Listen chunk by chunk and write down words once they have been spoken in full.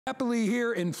happily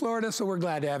here in Florida, so we're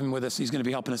glad to have him with us. He's going to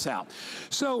be helping us out.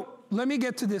 So let me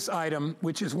get to this item,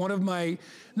 which is one of my,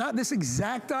 not this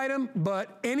exact item,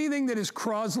 but anything that is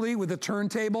Crosley with a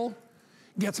turntable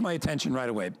gets my attention right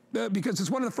away. Because it's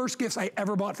one of the first gifts I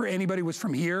ever bought for anybody was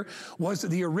from here, was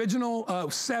the original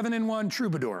 7-in-1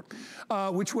 Troubadour,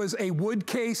 which was a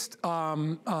wood-cased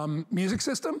music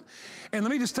system. And let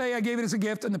me just tell you, I gave it as a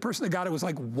gift, and the person that got it was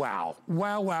like, wow,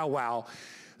 wow, wow, wow.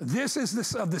 This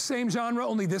is of the same genre,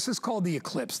 only this is called the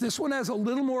Eclipse. This one has a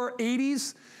little more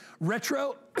 80s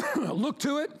retro look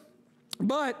to it,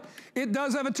 but it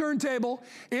does have a turntable.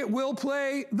 It will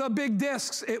play the big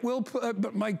discs. It will,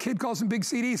 my kid calls them big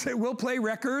CDs. It will play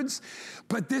records,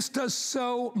 but this does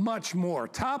so much more.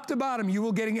 Top to bottom, you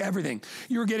will getting everything.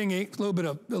 You're getting a little bit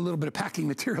of packing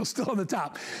material still on the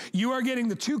top. You are getting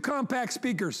the 2 compact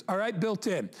speakers, all right, built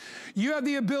in. You have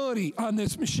the ability on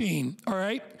this machine, all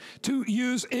right, to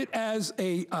use it as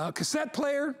a cassette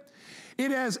player. It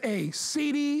has a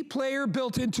CD player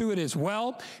built into it as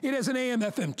well. It has an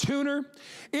AM/FM tuner.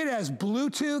 It has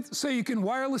Bluetooth, so you can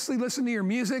wirelessly listen to your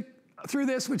music through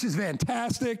this, which is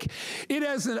fantastic. It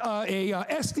has a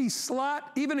SD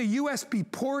slot, even a USB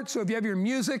port, so if you have your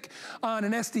music on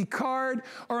an SD card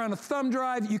or on a thumb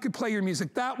drive, you could play your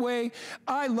music that way.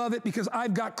 I love it because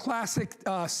I've got classic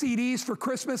CDs for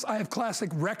Christmas. I have classic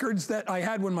records that I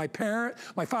had when my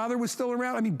father was still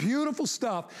around. I mean, beautiful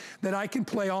stuff that I can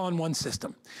play all in one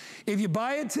system. If you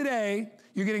buy it today,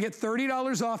 you're going to get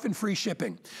 $30 off and free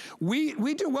shipping.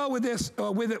 We do well with this,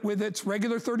 with its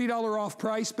regular $30 off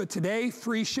price, but today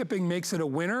free shipping makes it a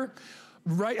winner.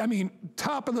 Right, I mean,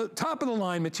 top of the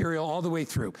line material all the way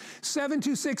through.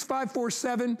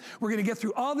 726-547. We're going to get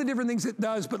through all the different things it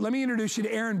does, but let me introduce you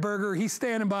to Aaron Berger. He's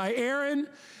standing by. Aaron,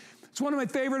 it's one of my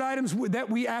favorite items that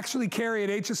we actually carry at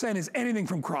HSN is anything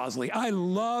from Crosley. I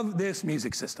love this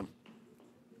music system.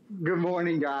 Good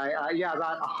morning, Guy. Yeah,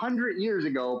 about 100 years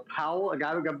ago, a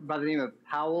guy by the name of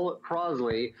Powell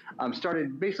Crosley,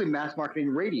 started basically mass marketing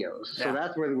radios. Yeah. So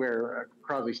that's where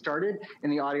Crosley started in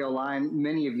the audio line.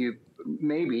 Many of you,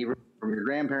 maybe from your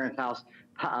grandparents' house,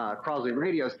 Crosley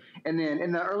radios. And then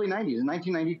in the early 90s, in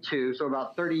 1992, so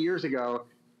about 30 years ago,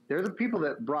 they're the people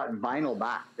that brought vinyl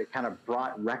back, that kind of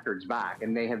brought records back.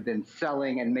 And they have been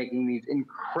selling and making these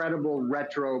incredible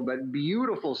retro, but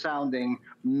beautiful sounding,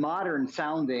 modern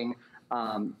sounding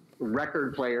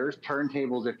record players,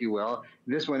 turntables, if you will.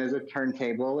 This one is a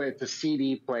turntable. It's a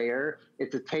CD player.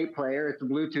 It's a tape player. It's a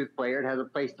Bluetooth player. It has a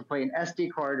place to play an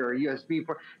SD card or a USB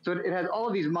port. So it has all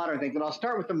of these modern things. And I'll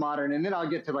start with the modern, and then I'll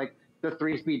get to like the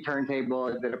 3-speed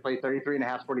turntable that it plays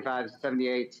 33.5s, 45s,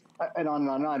 78s, and on and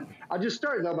on and on. I'll just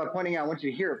start, though, by pointing out, I want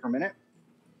you to hear it for a minute.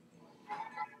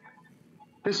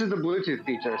 This is the Bluetooth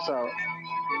feature, so.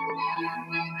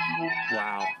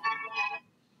 Wow.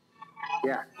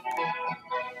 Yeah.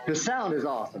 The sound is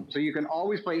awesome. So you can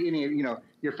always play any,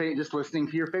 your favorite, just listening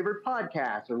to your favorite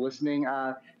podcast or listening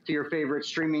to your favorite,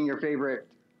 streaming your favorite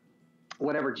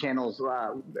whatever channels,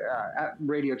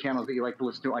 radio channels that you like to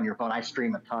listen to on your phone. I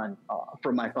stream a ton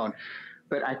from my phone.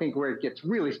 But I think where it gets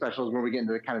really special is where we get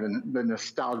into the kind of the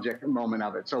nostalgic moment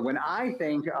of it. So when I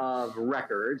think of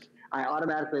records, I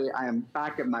am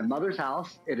back at my mother's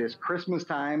house. It is Christmas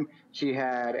time. She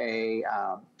had a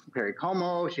Perry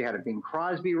Como. She had a Bing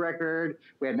Crosby record.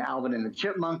 We had an Alvin and the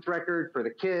Chipmunks record for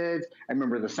the kids. I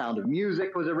remember The Sound of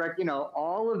Music was a record.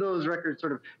 All of those records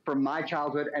sort of from my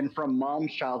childhood and from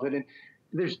Mom's childhood. And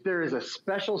there is a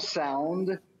special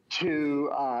sound to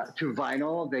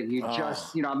vinyl that you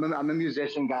just, I'm a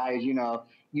musician, guys,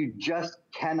 you just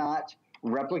cannot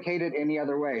replicate it any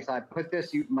other way. So I put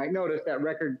this, you might notice that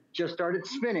record just started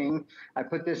spinning. I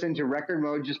put this into record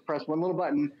mode, just press one little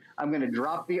button. I'm going to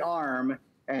drop the arm.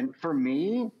 And for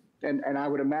me, and I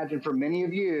would imagine for many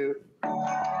of you,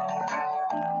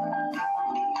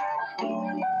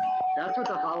 that's what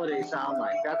the holidays sound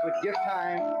like. That's what gift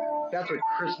time, that's what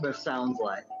Christmas sounds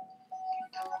like.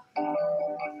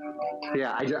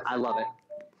 Yeah, I love it.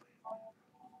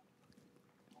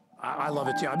 I love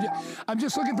it too. I'm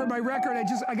just looking for my record.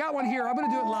 I got one here. I'm going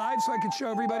to do it live so I can show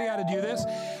everybody how to do this.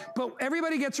 But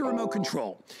everybody gets a remote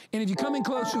control. And if you come in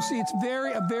close, you'll see it's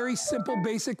a very simple,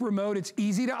 basic remote. It's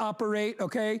easy to operate,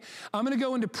 okay? I'm going to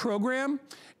go into program.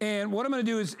 And what I'm going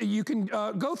to do is you can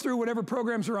go through whatever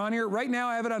programs are on here. Right now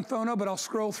I have it on Phono, but I'll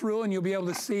scroll through and you'll be able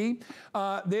to see.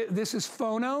 This is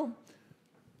Phono.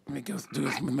 Let me go do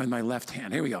it with my left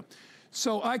hand. Here we go.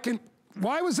 So I can...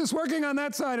 Why was this working on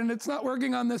that side and it's not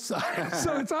working on this side?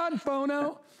 So it's on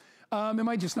Phono. It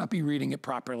might just not be reading it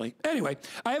properly. Anyway,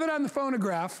 I have it on the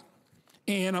phonograph,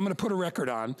 and I'm going to put a record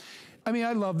on. I mean,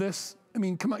 I love this. I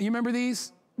mean, come on. You remember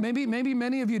these? maybe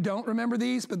many of you don't remember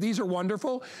these, but these are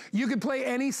wonderful. You could play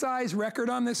any size record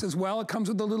on this as well. It comes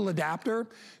with a little adapter,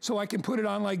 so I can put it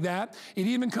on like that. It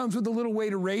even comes with a little way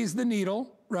to raise the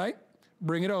needle, right?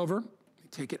 Bring it over.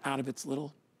 Take it out of its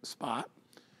little spot,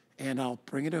 and I'll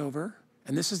bring it over.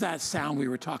 And this is that sound we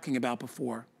were talking about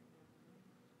before.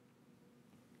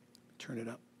 Turn it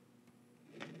up.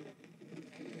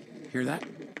 Hear that?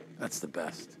 That's the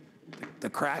best. The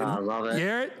crack. I love it. You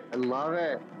hear it? I love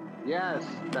it. Yes,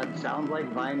 that sounds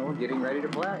like vinyl getting ready to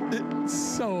play. It's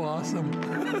so awesome.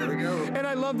 There we go. And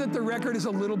I love that the record is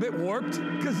a little bit warped,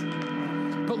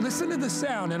 but listen to the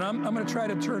sound, and I'm going to try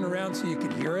to turn around so you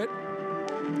can hear it.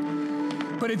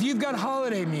 But if you've got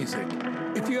holiday music,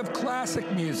 if you have classic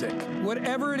music,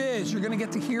 whatever it is, you're going to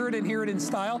get to hear it and hear it in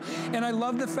style. And I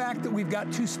love the fact that we've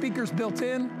got 2 speakers built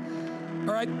in.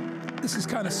 All right, this is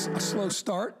kind of a slow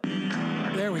start.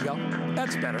 There we go.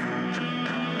 That's better.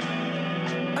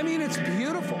 I mean, it's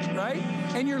beautiful, right?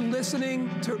 And you're listening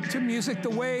to music the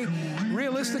way,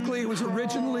 realistically, it was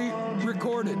originally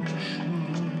recorded.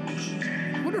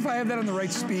 I wonder if I have that on the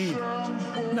right speed.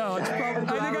 No, it's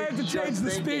probably, I think I have to change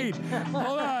the speed.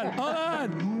 Hold on.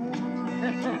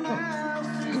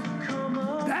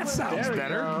 That sounds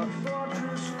better.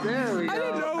 There we go. I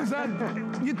didn't know it was that.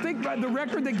 You'd think by the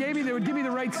record they gave me, they would give me the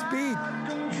right speed.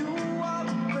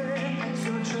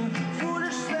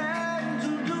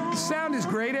 The sound is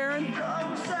great, Aaron.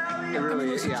 It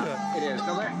really is. Yeah, it is.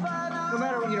 No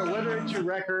matter whether it's your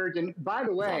records, and by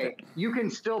the way, you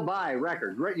can still buy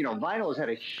records. Vinyl has had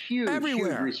a huge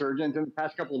resurgence in the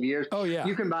past couple of years. Oh yeah.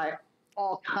 You can buy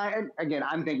all kind. Again,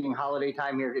 I'm thinking holiday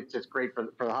time here. It's just great for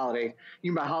the holidays.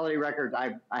 You can buy holiday records.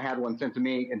 I had one sent to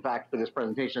me, in fact, for this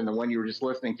presentation, the one you were just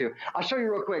listening to. I'll show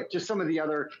you real quick just some of the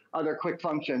other quick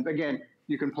functions. Again,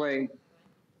 you can play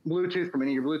Bluetooth from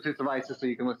any of your Bluetooth devices, so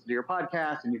you can listen to your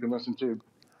podcast and you can listen to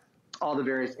all the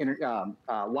various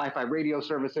Wi-Fi radio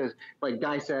services, like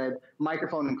Guy said, remote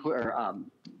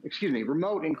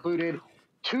included,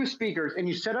 2 speakers, and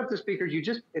you set up the speakers.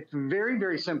 It's very,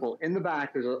 very simple. In the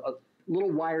back, there's a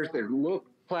little wires there. Little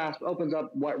clasp opens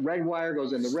up. What red wire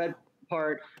goes in the red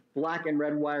part, black and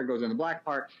red wire goes in the black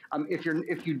part.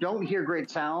 If you don't hear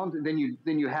great sound, then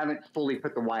you haven't fully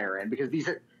put the wire in, because they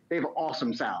have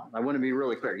awesome sound. I want to be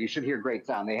really clear. You should hear great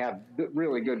sound. They have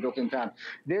really good built-in sound.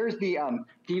 There's the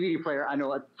DVD player. I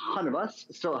know a ton of us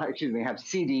still have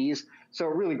CDs, so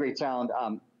really great sound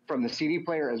from the CD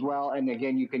player as well. And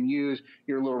again, you can use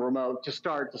your little remote to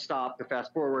start, to stop, to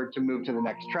fast forward, to move to the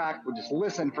next track. We'll just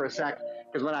listen for a sec,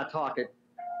 because when I talk, it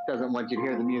doesn't want you to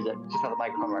hear the music. Just have the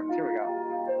microphone right. Here we go.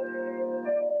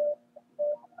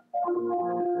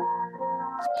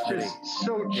 It's just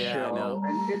so chill. Yeah, I know.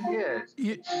 It is.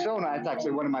 It's so nice. It's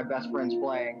actually one of my best friends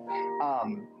playing.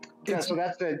 So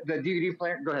that's the DVD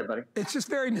player. Go ahead, buddy. It's just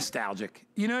very nostalgic.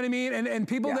 You know what I mean? And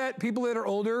people that are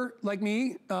older like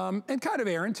me, and kind of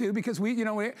Aaron too, because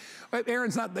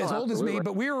Aaron's not as old as me,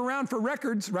 but we were around for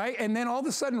records, right? And then all of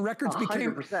a sudden records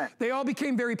 100%. They all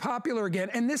became very popular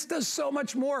again. And this does so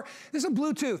much more. This is a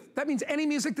Bluetooth. That means any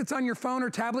music that's on your phone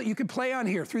or tablet, you could play on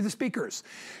here through the speakers.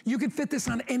 You could fit this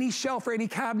on any shelf or any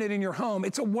cabinet in your home.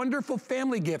 It's a wonderful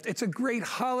family gift. It's a great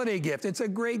holiday gift. It's a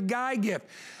great guy gift.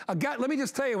 Let me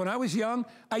just tell you, when I was young,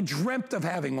 I dreamt of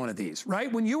having one of these,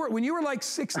 right? When you were like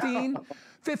 16,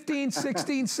 15,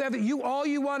 16, 17, all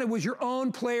you wanted was your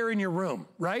own player in your room,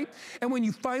 right? And when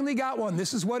you finally got one,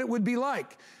 this is what it would be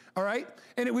like, all right?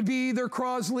 And it would be either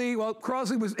Crosley, well,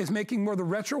 Crosley is making more of the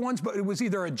retro ones, but it was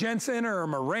either a Jensen or a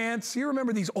Marantz. You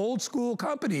remember these old school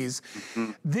companies.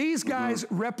 Mm-hmm. These guys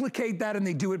replicate that, and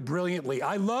they do it brilliantly.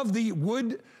 I love the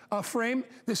wood frame.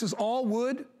 This is all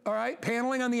wood, all right?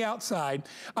 Paneling on the outside.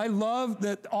 I love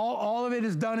that all of it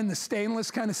is done in the stainless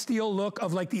kind of steel look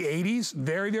of like the 80s.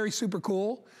 Very, very super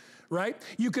cool, right?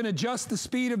 You can adjust the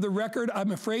speed of the record.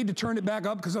 I'm afraid to turn it back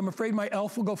up because I'm afraid my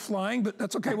elf will go flying, but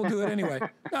that's okay, we'll do it anyway.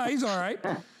 No, he's all right.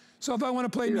 So if I want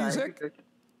to play music,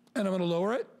 and I'm going to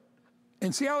lower it,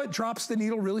 and see how it drops the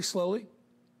needle really slowly?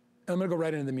 And I'm going to go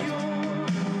right into the music.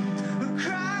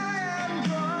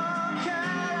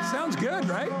 Sounds good,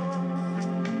 right?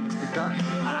 It does.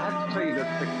 I have to tell you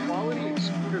that the quality of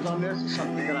speakers on this is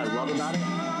something that I love about it,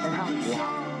 and how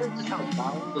loud, just how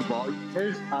loud the volume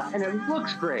is, and it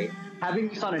looks great. Having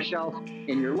this on a shelf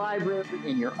in your library,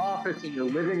 in your office, in your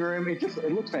living room, it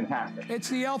looks fantastic. It's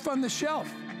the elf on the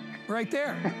shelf, right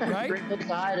there, right?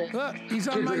 Look, he's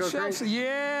on my shelf. So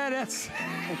yeah, that's.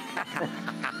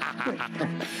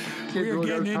 We're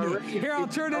getting into it. Here, I'll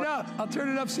turn it up. I'll turn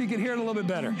it up so you can hear it a little bit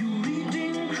better.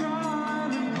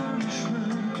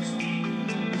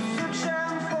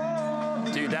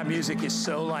 Dude, that music is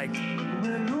so like,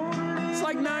 it's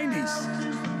like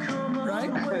 90s, right?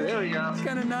 There we go. It's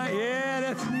kind of nice. Yeah,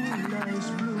 that's.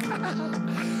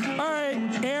 All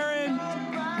right, Aaron,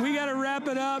 we got to wrap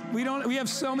it up. We have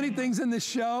so many things in this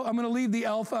show. I'm going to leave the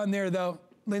elf on there, though.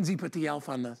 Lindsay put the elf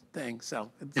on the thing,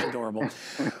 so it's adorable.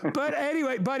 But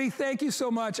anyway, buddy, thank you so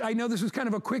much. I know this was kind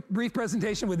of a quick, brief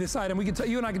presentation with this item.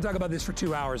 You and I can talk about this for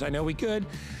 2 hours. I know we could,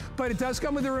 but it does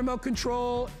come with a remote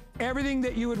control, everything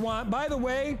that you would want. By the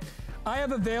way, I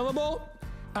have available,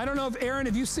 I don't know if, Aaron,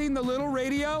 have you seen the little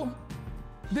radio?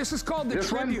 This is called the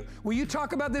Tribute. Will you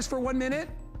talk about this for 1 minute?